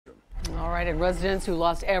All right, and residents who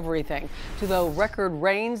lost everything to the record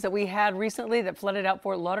rains that we had recently that flooded out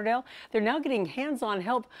Fort Lauderdale, they're now getting hands-on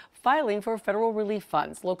help filing for federal relief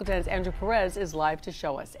funds. Local 10's Andrew Perez is live to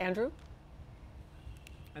show us. Andrew?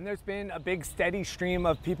 And there's been a big steady stream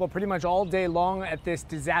of people pretty much all day long at this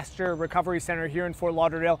disaster recovery center here in Fort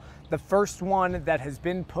Lauderdale. The first one that has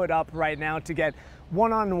been put up right now to get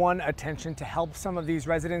one-on-one attention to help some of these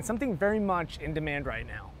residents, something very much in demand right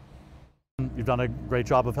now. You've done a great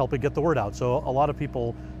job of helping get the word out. So a lot of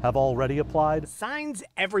people have already applied. Signs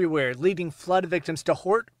everywhere leading flood victims to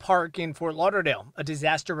Hort Park in Fort Lauderdale, a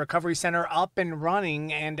disaster recovery center up and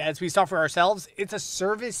running. And as we saw for ourselves, it's a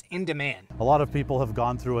service in demand. A lot of people have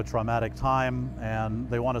gone through a traumatic time and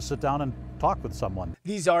they want to sit down and talk with someone.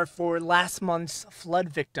 These are for last month's flood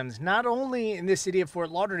victims, not only in the city of Fort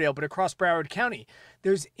Lauderdale, but across Broward County.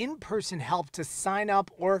 There's in-person help to sign up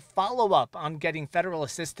or follow up on getting federal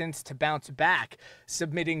assistance to bounce back,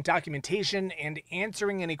 submitting documentation and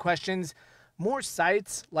answering any questions. More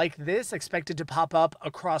sites like this expected to pop up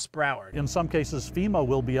across Broward. In some cases, FEMA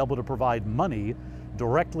will be able to provide money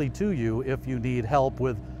directly to you if you need help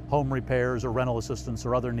with home repairs or rental assistance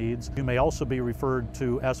or other needs. You may also be referred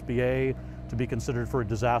to SBA to be considered for a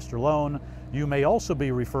disaster loan. You may also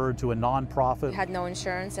be referred to a nonprofit. We had no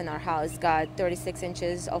insurance and our house got 36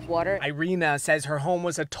 inches of water. Irina says her home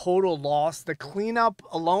was a total loss. The cleanup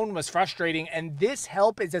alone was frustrating, and this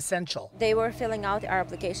help is essential. They were filling out our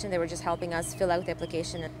application. They were just helping us fill out the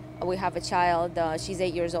application. We have a child, she's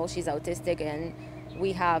 8 years old, she's autistic, and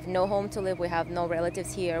we have no home to live. We have no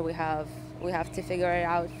relatives here. We have to figure it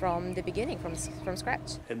out from the beginning, from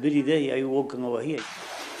scratch. Every day I walking over here.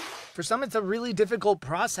 For some, it's a really difficult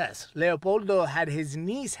process. Leopoldo had his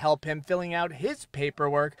niece help him filling out his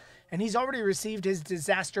paperwork, and he's already received his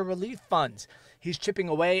disaster relief funds. He's chipping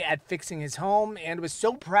away at fixing his home and was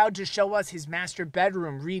so proud to show us his master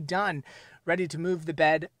bedroom redone, ready to move the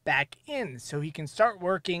bed back in so he can start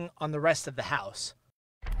working on the rest of the house.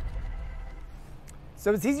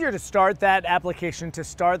 So it's easier to start that application, to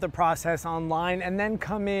start the process online, and then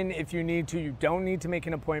come in if you need to. You don't need to make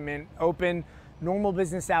an appointment. Open normal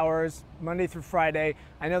business hours, Monday through Friday.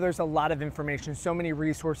 I know there's a lot of information, so many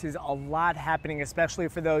resources, a lot happening, especially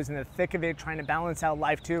for those in the thick of it, trying to balance out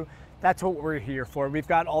life too. That's what we're here for. We've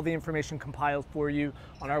got all the information compiled for you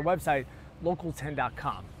on our website,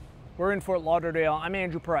 local10.com. We're in Fort Lauderdale. I'm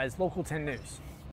Andrew Perez, Local 10 News.